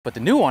But the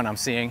new one I'm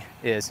seeing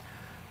is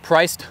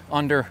priced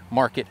under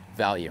market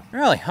value.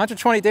 Really,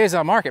 120 days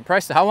on market,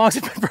 priced, how long has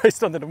it been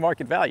priced under the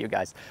market value,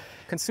 guys?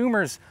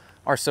 Consumers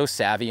are so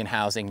savvy in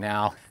housing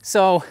now,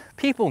 so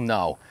people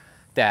know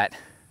that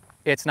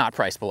it's not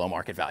priced below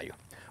market value.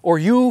 Or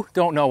you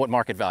don't know what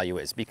market value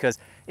is, because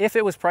if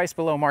it was priced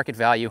below market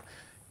value,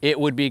 it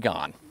would be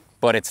gone,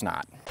 but it's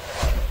not.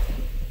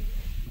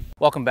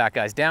 Welcome back,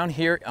 guys. Down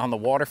here on the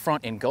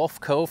waterfront in Gulf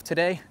Cove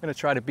today, I'm gonna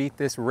try to beat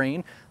this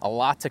rain. A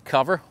lot to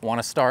cover. Want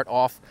to start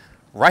off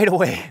right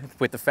away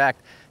with the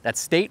fact that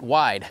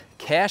statewide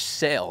cash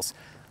sales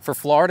for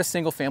Florida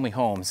single-family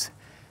homes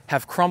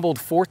have crumbled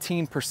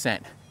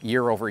 14%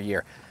 year over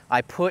year.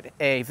 I put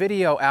a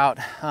video out,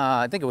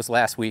 I think it was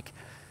last week,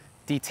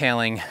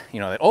 detailing,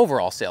 that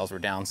overall sales were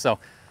down. So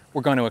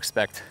we're going to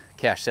expect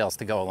cash sales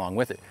to go along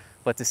with it.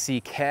 But to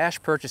see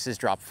cash purchases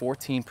drop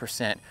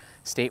 14%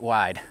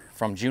 statewide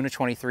from June of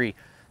 23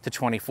 to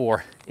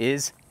 24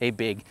 is a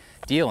big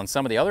deal. In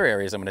some of the other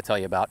areas I'm going to tell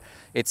you about,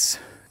 it's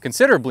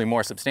considerably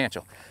more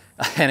substantial.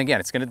 And again,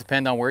 it's going to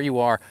depend on where you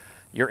are.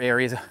 Your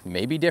areas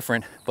may be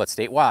different, but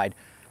statewide,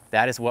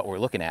 that is what we're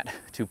looking at.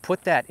 To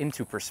put that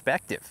into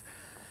perspective,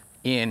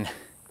 in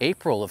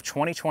April of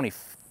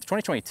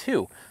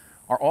 2022,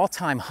 our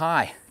all-time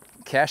high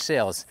cash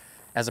sales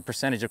as a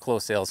percentage of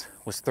closed sales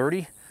was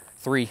 33%.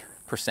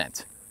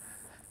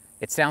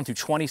 It's down to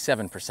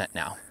 27%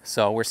 now.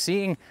 So we're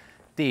seeing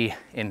the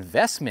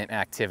investment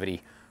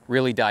activity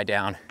really die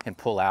down and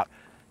pull out.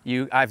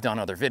 I've done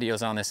other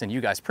videos on this, and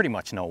you guys pretty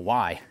much know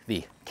why.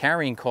 The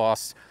carrying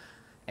costs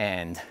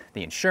and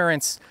the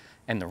insurance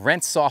and the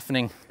rent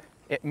softening,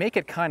 it make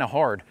it kind of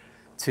hard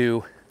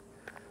to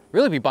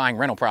really be buying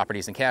rental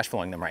properties and cash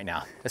flowing them right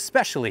now,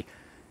 especially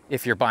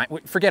if you're buying,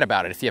 forget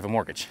about it if you have a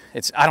mortgage.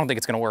 I don't think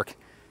it's gonna work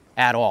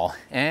at all.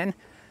 And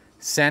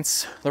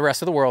since the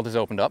rest of the world has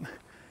opened up,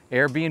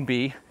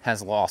 Airbnb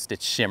has lost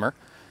its shimmer.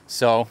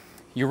 So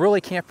you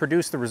really can't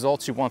produce the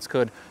results you once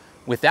could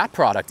with that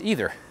product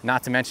either.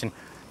 Not to mention,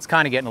 it's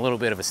kind of getting a little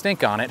bit of a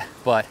stink on it,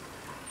 but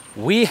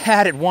we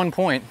had at one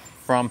point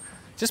from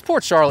just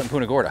Port Charlotte and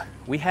Punta Gorda,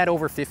 we had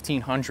over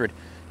 1,500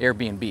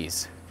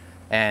 Airbnbs.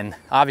 And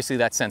obviously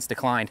that's since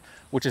declined,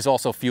 which is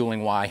also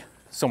fueling why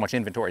so much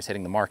inventory is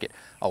hitting the market.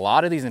 A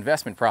lot of these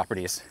investment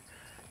properties,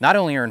 not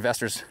only are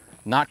investors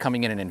not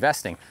coming in and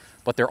investing,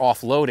 but they're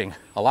offloading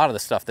a lot of the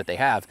stuff that they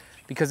have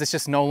because it's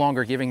just no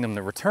longer giving them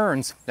the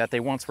returns that they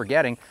once were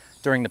getting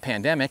during the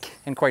pandemic.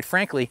 And quite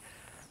frankly,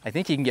 I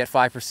think you can get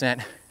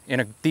 5% in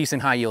a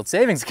decent high yield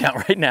savings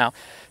account right now.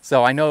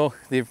 So I know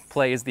the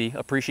play is the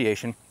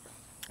appreciation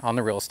on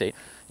the real estate.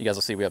 You guys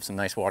will see we have some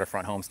nice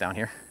waterfront homes down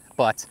here.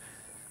 But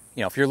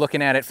if you're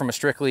looking at it from a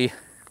strictly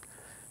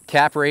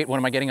cap rate, what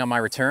am I getting on my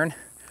return?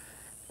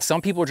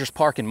 Some people are just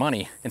parking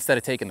money instead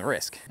of taking the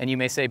risk. And you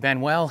may say, Ben,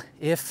 well,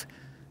 if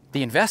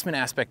the investment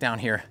aspect down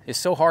here is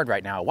so hard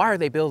right now, why are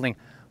they building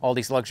all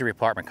these luxury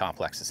apartment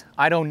complexes?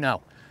 I don't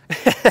know.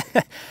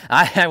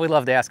 I would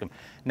love to ask them.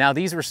 Now,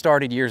 these were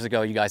started years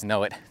ago. You guys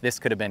know it. This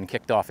could have been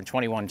kicked off in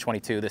 21,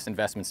 22. This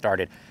investment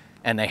started,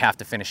 and they have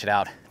to finish it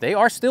out. They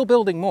are still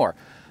building more.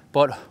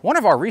 But one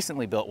of our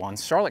recently built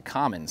ones, Charlotte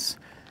Commons,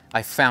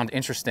 I found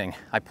interesting.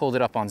 I pulled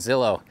it up on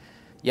Zillow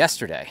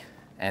yesterday,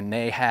 and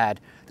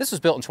this was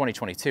built in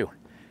 2022.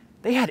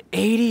 They had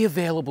 80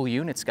 available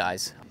units,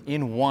 guys,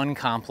 in one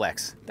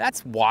complex.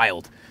 That's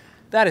wild.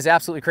 That is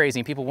absolutely crazy.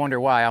 And people wonder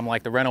why I'm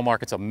like, the rental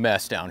market's a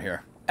mess down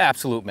here.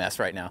 Absolute mess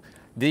right now.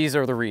 These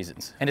are the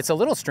reasons. And it's a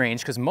little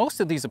strange because most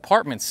of these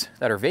apartments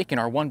that are vacant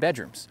are one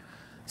bedrooms.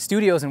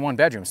 Studios and one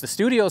bedrooms. The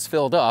studios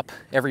filled up.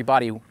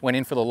 Everybody went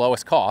in for the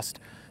lowest cost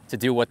to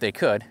do what they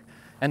could.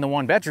 And the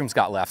one bedrooms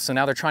got left. So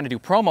now they're trying to do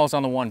promos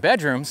on the one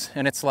bedrooms.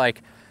 And it's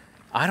like,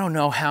 I don't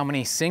know how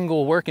many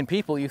single working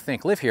people you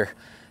think live here.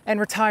 And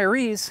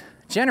retirees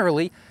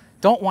generally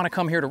don't want to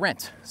come here to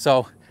rent.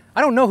 So I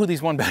don't know who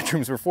these one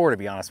bedrooms were for, to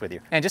be honest with you.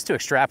 And just to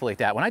extrapolate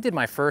that, when I did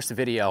my first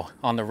video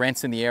on the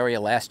rents in the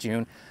area last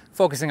June,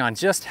 focusing on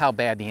just how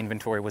bad the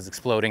inventory was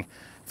exploding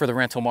for the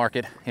rental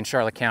market in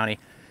Charlotte County,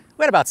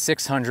 we had about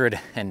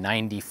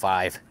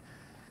 695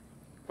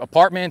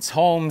 apartments,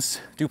 homes,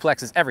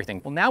 duplexes,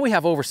 everything. Well, now we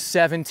have over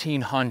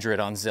 1,700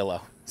 on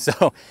Zillow.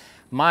 So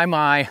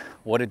my,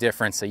 what a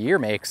difference a year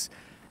makes.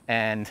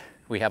 And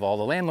we have all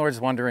the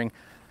landlords wondering,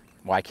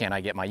 why can't I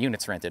get my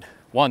units rented?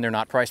 One, they're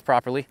not priced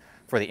properly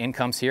for the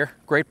incomes here.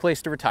 Great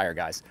place to retire,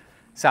 guys.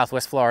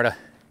 Southwest Florida,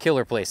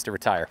 killer place to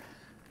retire.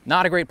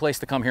 Not a great place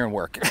to come here and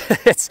work.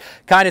 It's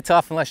kind of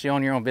tough unless you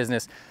own your own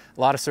business. A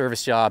lot of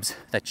service jobs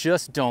that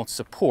just don't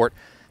support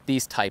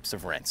these types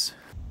of rents.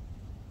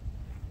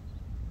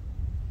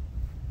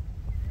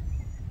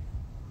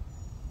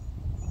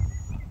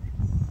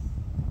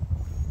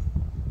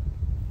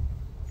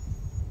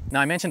 Now,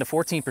 I mentioned a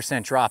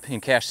 14% drop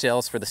in cash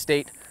sales for the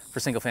state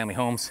for single-family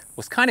homes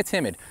was kind of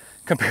timid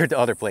compared to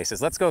other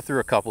places. Let's go through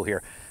a couple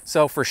here.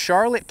 So for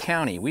Charlotte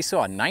County, we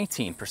saw a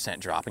 19%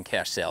 drop in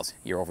cash sales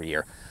year over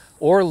year.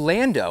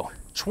 Orlando,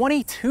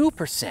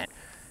 22%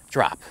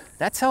 drop.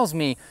 That tells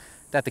me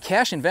that the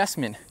cash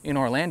investment in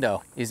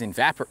Orlando is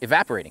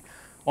evaporating.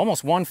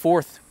 Almost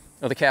 1/4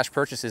 of the cash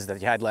purchases that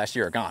you had last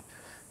year are gone.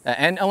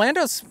 And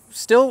Orlando's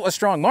still a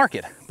strong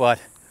market, but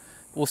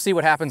we'll see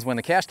what happens when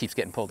the cash keeps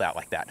getting pulled out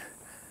like that.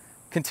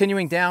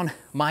 Continuing down,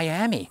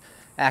 Miami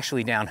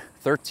actually down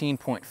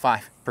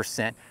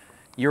 13.5%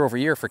 year over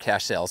year for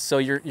cash sales. So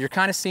you're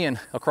kind of seeing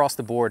across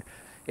the board,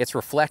 it's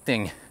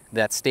reflecting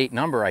that state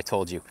number I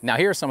told you. Now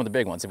here are some of the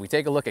big ones. If we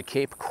take a look at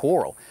Cape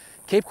Coral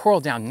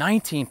down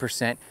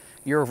 19%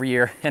 year over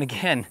year. And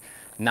again,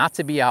 not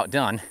to be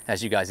outdone,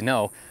 as you guys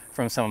know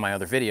from some of my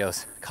other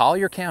videos,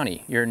 Collier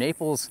County, your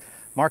Naples,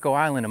 Marco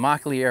Island,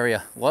 Immokalee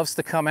area loves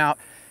to come out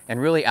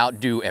and really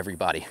outdo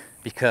everybody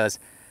because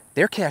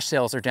their cash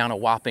sales are down a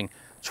whopping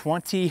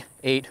 28%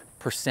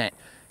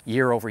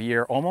 year over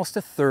year, almost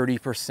a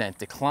 30%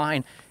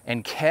 decline.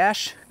 And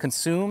cash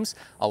consumes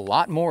a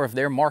lot more of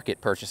their market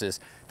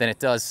purchases than it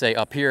does, say,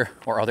 up here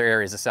or other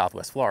areas of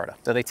Southwest Florida.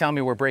 So they tell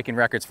me we're breaking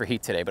records for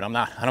heat today, but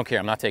I don't care.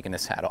 I'm not taking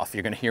this hat off.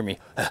 You're gonna hear me,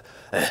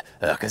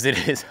 because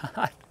it is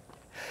hot.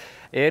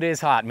 It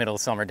is hot middle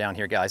of summer down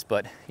here, guys,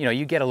 but you know,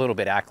 you get a little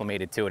bit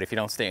acclimated to it if you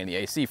don't stay in the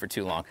AC for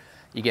too long.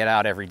 You get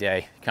out every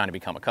day, kind of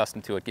become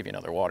accustomed to it. Give you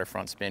another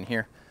waterfront spin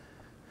here.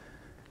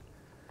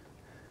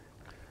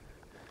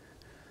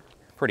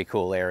 Pretty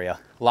cool area.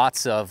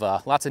 Lots of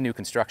new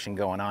construction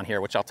going on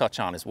here, which I'll touch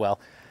on as well.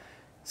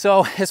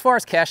 So as far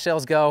as cash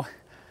sales go,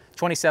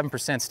 27%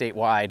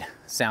 statewide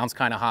sounds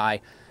kind of high.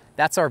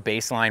 That's our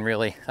baseline,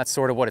 really. That's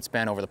sort of what it's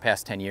been over the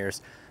past 10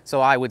 years. So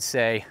I would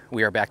say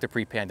we are back to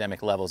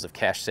pre-pandemic levels of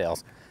cash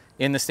sales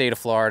in the state of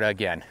Florida.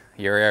 Again,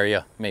 your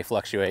area may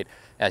fluctuate,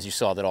 as you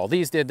saw that all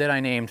these did that I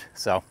named.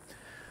 So,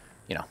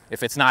 you know,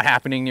 if it's not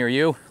happening near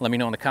you, let me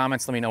know in the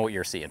comments. Let me know what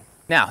you're seeing.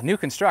 Now, new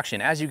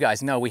construction, as you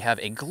guys know, we have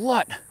a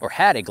glut, or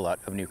had a glut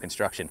of new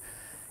construction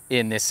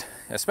in this,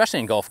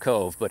 especially in Gulf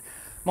Cove, but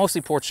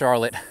mostly Port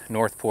Charlotte,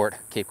 Northport,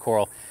 Cape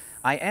Coral.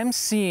 I am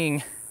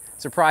seeing,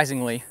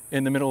 surprisingly,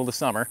 in the middle of the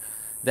summer,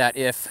 that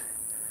if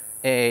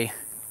a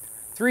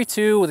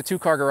 3.2 with a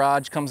 2-car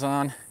garage comes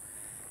on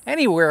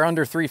anywhere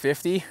under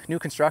 350, new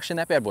construction,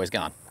 that bad boy's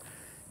gone.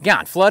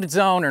 Gone, flooded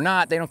zone or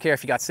not, they don't care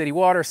if you got city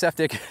water,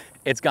 septic,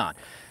 it's gone.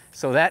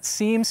 So that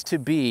seems to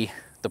be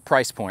the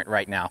price point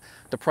right now,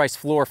 the price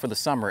floor for the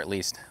summer at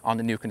least, on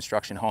the new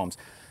construction homes,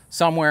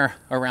 somewhere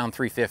around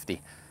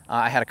 350.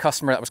 I had a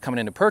customer that was coming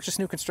in to purchase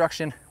new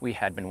construction. We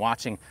had been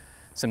watching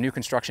some new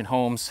construction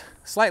homes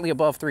slightly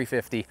above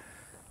 350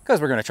 because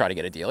we're gonna try to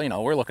get a deal. You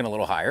know, we're looking a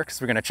little higher because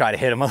we're gonna try to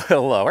hit them a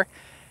little lower.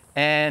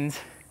 And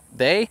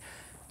they,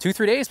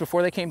 2-3 days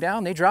before they came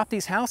down, they dropped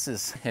these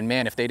houses. And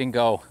man, if they didn't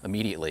go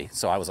immediately.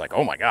 So I was like,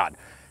 oh my God,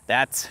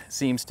 that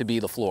seems to be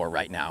the floor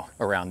right now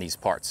around these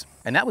parts.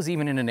 And that was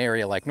even in an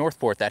area like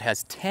Northport that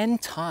has 10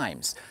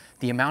 times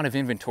the amount of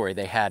inventory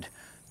they had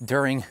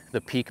during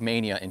the peak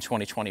mania in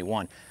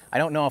 2021. I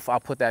don't know if I'll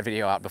put that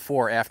video out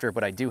before or after,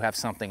 but I do have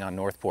something on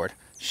Northport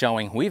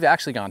showing we've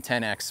actually gone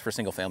 10x for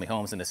single family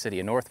homes in the city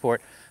of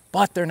Northport,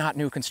 but they're not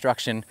new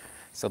construction.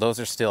 So those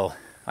are still,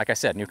 like I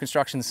said, new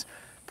construction's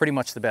pretty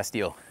much the best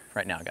deal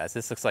right now, guys.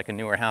 This looks like a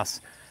newer house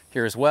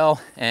here as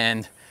well.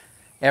 And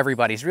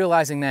everybody's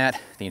realizing that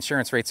the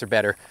insurance rates are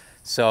better.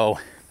 So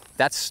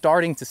that's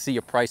starting to see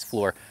a price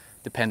floor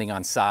depending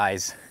on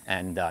size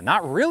and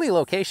not really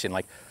location.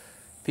 Like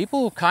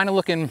people kind of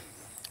looking,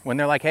 when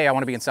they're like, hey, I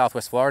want to be in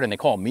Southwest Florida, and they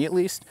call me at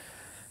least,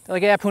 they're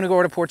like, yeah, Punta,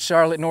 Gorda, Port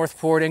Charlotte,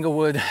 Northport,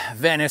 Inglewood,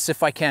 Venice,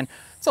 if I can.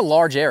 It's a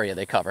large area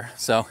they cover.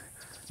 So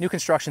new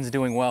construction's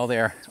doing well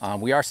there.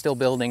 We are still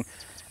building.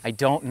 I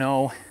don't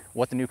know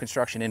what the new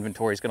construction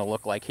inventory is going to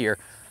look like here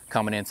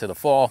coming into the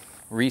fall.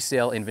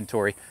 Resale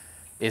inventory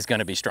is going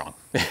to be strong.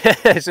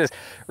 There's just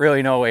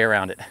really no way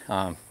around it,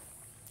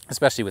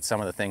 especially with some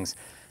of the things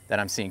that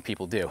I'm seeing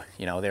people do.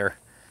 You know, they're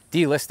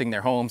delisting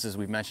their homes, as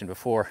we've mentioned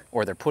before,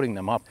 or they're putting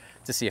them up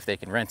to see if they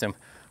can rent them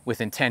with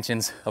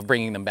intentions of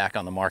bringing them back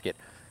on the market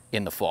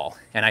in the fall.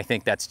 And I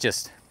think that's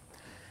just,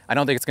 I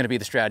don't think it's going to be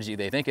the strategy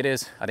they think it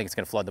is. I think it's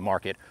going to flood the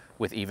market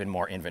with even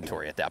more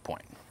inventory at that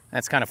point.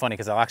 That's kind of funny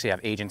because I'll actually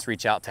have agents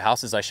reach out to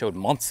houses I showed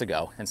months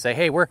ago and say,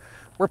 hey, we're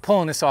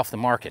pulling this off the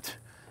market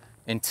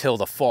until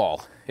the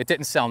fall. It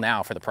didn't sell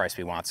now for the price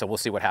we want, so we'll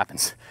see what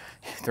happens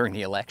during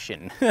the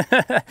election.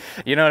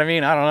 You know what I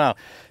mean? I don't know.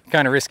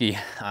 Kind of risky,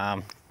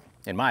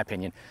 in my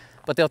opinion.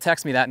 But they'll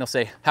text me that and they'll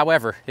say,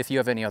 however, if you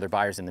have any other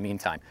buyers in the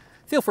meantime,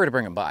 feel free to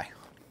bring them by.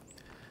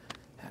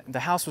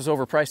 The house was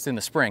overpriced in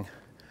the spring.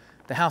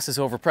 The house is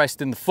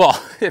overpriced in the fall,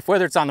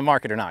 whether it's on the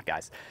market or not,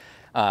 guys.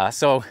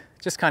 So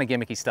just kind of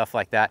gimmicky stuff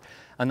like that.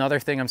 Another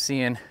thing I'm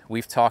seeing,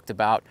 we've talked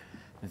about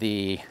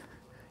the,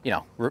 you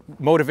know,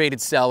 motivated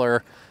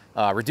seller,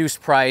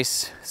 reduced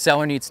price,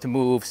 seller needs to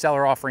move,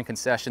 seller offering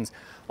concessions,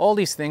 all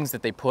these things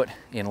that they put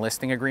in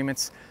listing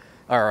agreements,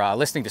 or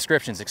listing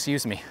descriptions,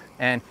 excuse me.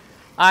 And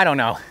I don't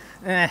know,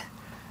 I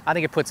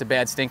think it puts a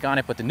bad stink on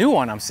it, but the new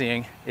one I'm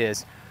seeing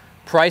is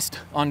priced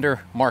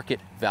under market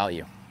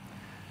value.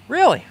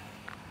 Really?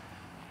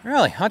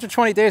 Really,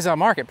 120 days on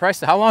market,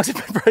 priced, how long has it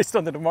been priced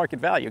under the market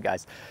value,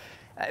 guys?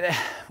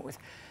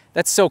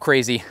 That's so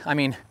crazy. I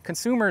mean,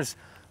 consumers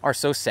are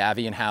so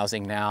savvy in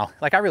housing now.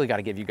 Like, I really got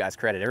to give you guys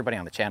credit, everybody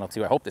on the channel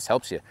too. I hope this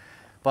helps you.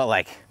 But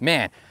like,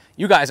 man,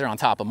 you guys are on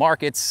top of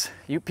markets.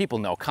 People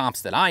know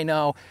comps that I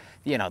know.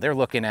 You know, they're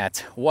looking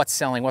at what's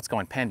selling, what's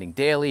going pending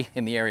daily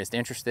in the areas they're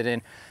interested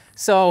in.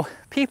 So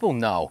people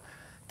know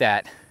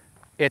that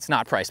it's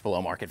not priced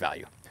below market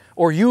value.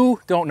 Or you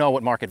don't know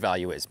what market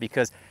value is,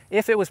 because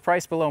if it was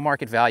priced below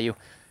market value,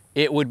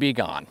 it would be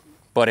gone,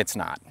 but it's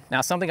not.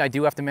 Now, something I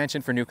do have to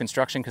mention for new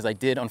construction, because I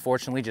did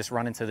unfortunately just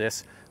run into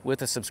this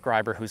with a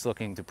subscriber who's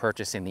looking to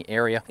purchase in the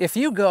area. If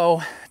you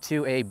go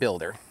to a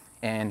builder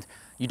and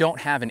you don't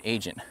have an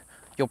agent,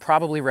 you'll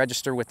probably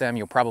register with them,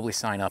 you'll probably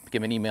sign up,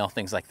 give an email,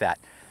 things like that.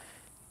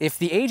 If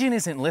the agent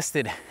isn't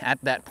listed at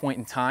that point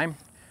in time,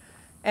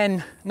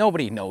 and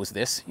nobody knows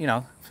this, you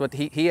know, so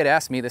he had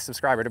asked me, this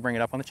subscriber, to bring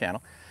it up on the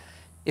channel.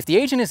 If the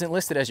agent isn't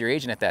listed as your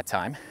agent at that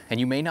time, and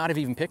you may not have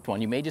even picked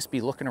one, you may just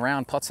be looking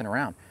around, putzing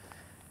around,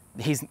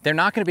 they're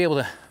not going to be able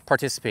to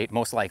participate,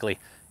 most likely,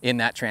 in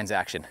that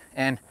transaction.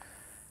 And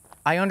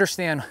I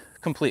understand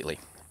completely.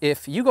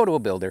 If you go to a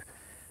builder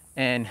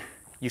and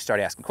you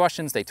start asking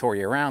questions, they tour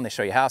you around, they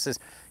show you houses,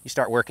 you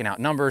start working out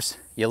numbers,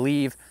 you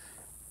leave,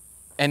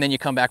 and then you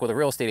come back with a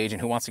real estate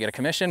agent who wants to get a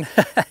commission,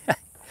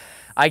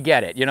 I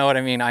get it, you know what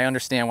I mean? I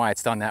understand why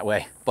it's done that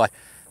way. But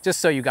just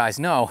so you guys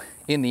know,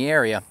 in the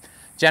area,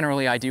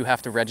 generally I do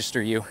have to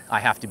register you. I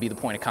have to be the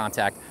point of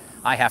contact.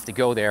 I have to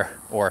go there,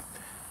 or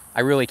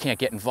I really can't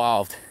get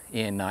involved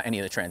in any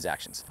of the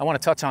transactions. I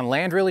want to touch on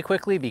land really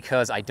quickly,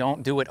 because I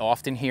don't do it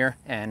often here.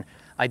 And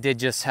I did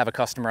just have a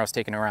customer I was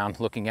taking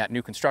around looking at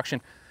new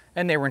construction,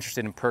 and they were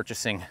interested in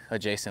purchasing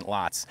adjacent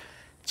lots.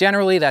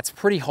 Generally, that's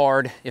pretty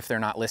hard if they're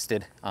not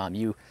listed.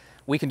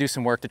 We can do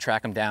some work to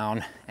track them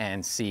down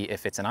and see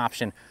if it's an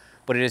option,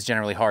 but it is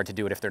generally hard to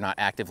do it if they're not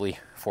actively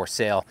for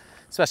sale,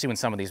 especially when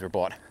some of these were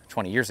bought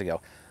 20 years ago.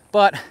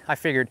 But I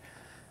figured,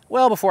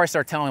 well, before I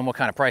start telling them what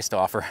kind of price to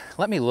offer,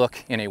 let me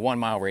look in a 1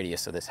 mile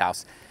radius of this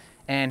house.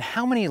 And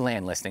how many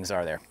land listings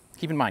are there?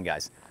 Keep in mind,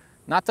 guys,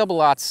 not double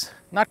lots,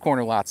 not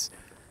corner lots.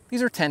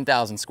 These are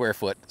 10,000 square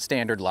foot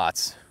standard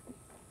lots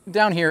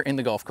down here in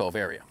the Gulf Cove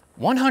area.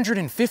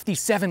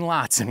 157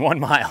 lots in 1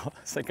 mile.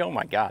 It's like, oh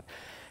my God.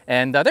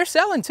 And they're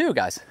selling too,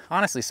 guys,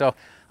 honestly. So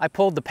I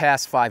pulled the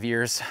past 5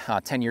 years,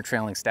 10-year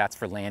trailing stats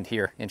for land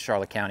here in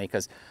Charlotte County,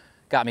 because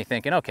got me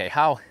thinking, okay,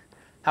 how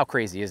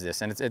crazy is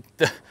this? And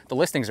the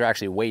listings are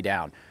actually way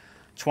down.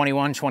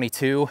 21,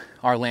 22,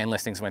 our land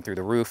listings went through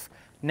the roof.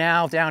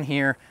 Now down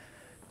here,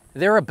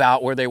 they're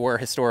about where they were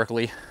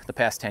historically the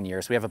past 10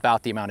 years. We have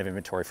about the amount of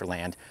inventory for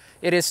land.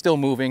 It is still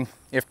moving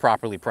if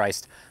properly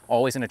priced.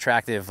 Always an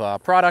attractive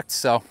product.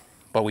 So,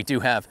 but we do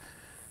have,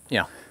 you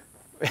know,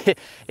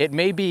 it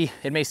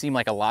may seem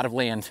like a lot of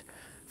land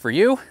for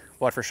you,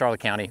 but for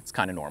Charlotte County, it's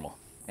kind of normal.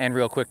 And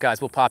real quick,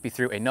 guys, we'll pop you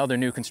through another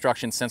new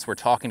construction. Since we're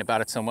talking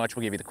about it so much,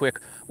 we'll give you the quick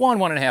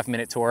 1.5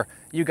 minute tour.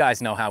 You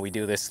guys know how we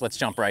do this. Let's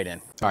jump right in.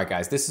 All right,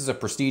 guys, this is a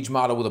prestige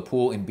model with a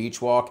pool in Beach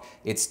Walk.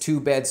 It's 2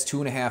 beds,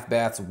 2.5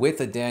 baths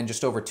with a den,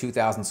 just over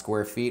 2,000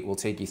 square feet. We'll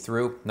take you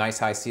through. Nice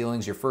high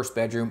ceilings. Your first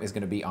bedroom is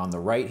going to be on the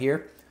right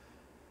here.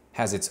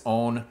 Has its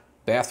own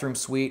bathroom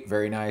suite,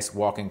 very nice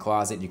walk-in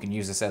closet. You can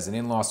use this as an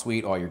in-law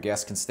suite. All your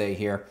guests can stay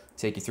here.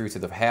 Take you through to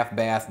the half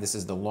bath. This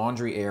is the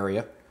laundry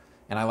area.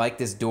 And I like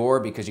this door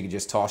because you can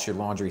just toss your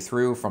laundry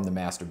through from the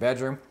master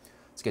bedroom.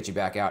 Let's get you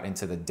back out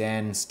into the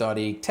den,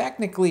 study.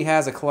 Technically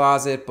has a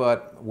closet,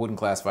 but wouldn't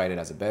classify it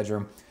as a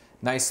bedroom.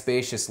 Nice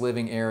spacious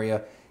living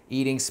area.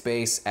 Eating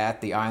space at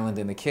the island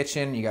in the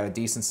kitchen. You got a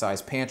decent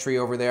sized pantry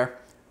over there.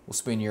 We'll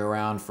spin you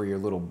around for your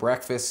little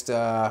breakfast.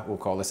 We'll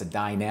call this a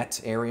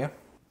dinette area.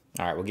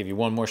 All right, we'll give you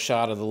one more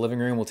shot of the living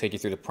room. We'll take you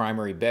through the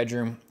primary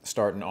bedroom,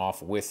 starting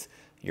off with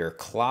your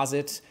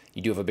closet.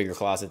 You do have a bigger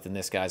closet than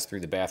this, guys, through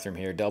the bathroom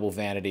here. Double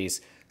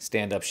vanities,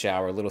 stand-up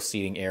shower, little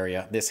seating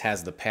area. This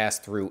has the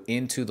pass-through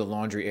into the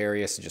laundry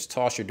area, so just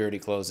toss your dirty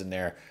clothes in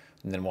there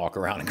and then walk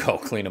around and go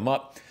clean them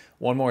up.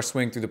 One more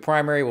swing through the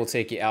primary. We'll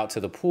take you out to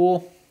the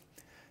pool.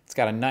 It's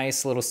got a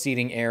nice little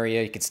seating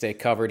area. You can stay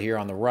covered here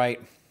on the right.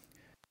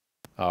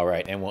 All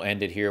right, and we'll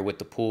end it here with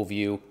the pool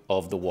view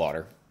of the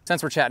water.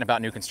 Since we're chatting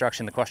about new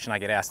construction, the question I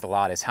get asked a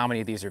lot is how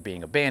many of these are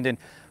being abandoned.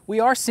 We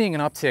are seeing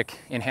an uptick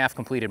in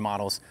half-completed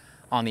models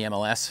on the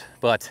MLS,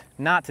 but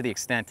not to the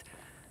extent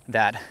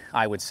that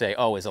I would say,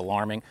 oh, is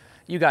alarming.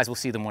 You guys will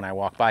see them when I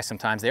walk by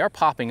sometimes. They are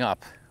popping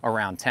up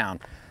around town.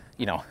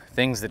 You know,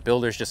 things that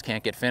builders just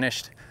can't get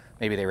finished.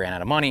 Maybe they ran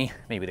out of money.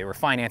 Maybe they were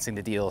financing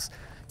the deals.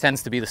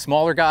 Tends to be the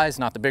smaller guys,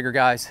 not the bigger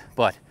guys,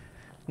 but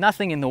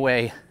nothing in the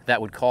way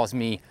that would cause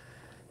me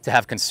to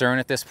have concern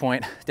at this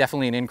point.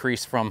 Definitely an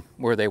increase from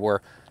where they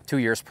were 2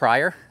 years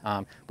prior,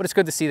 but it's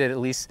good to see that at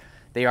least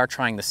they are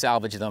trying to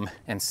salvage them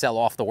and sell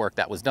off the work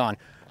that was done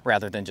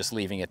rather than just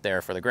leaving it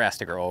there for the grass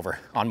to grow over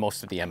on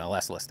most of the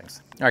MLS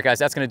listings. All right, guys,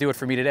 that's gonna do it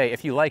for me today.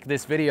 If you like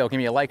this video, give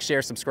me a like,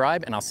 share,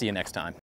 subscribe, and I'll see you next time.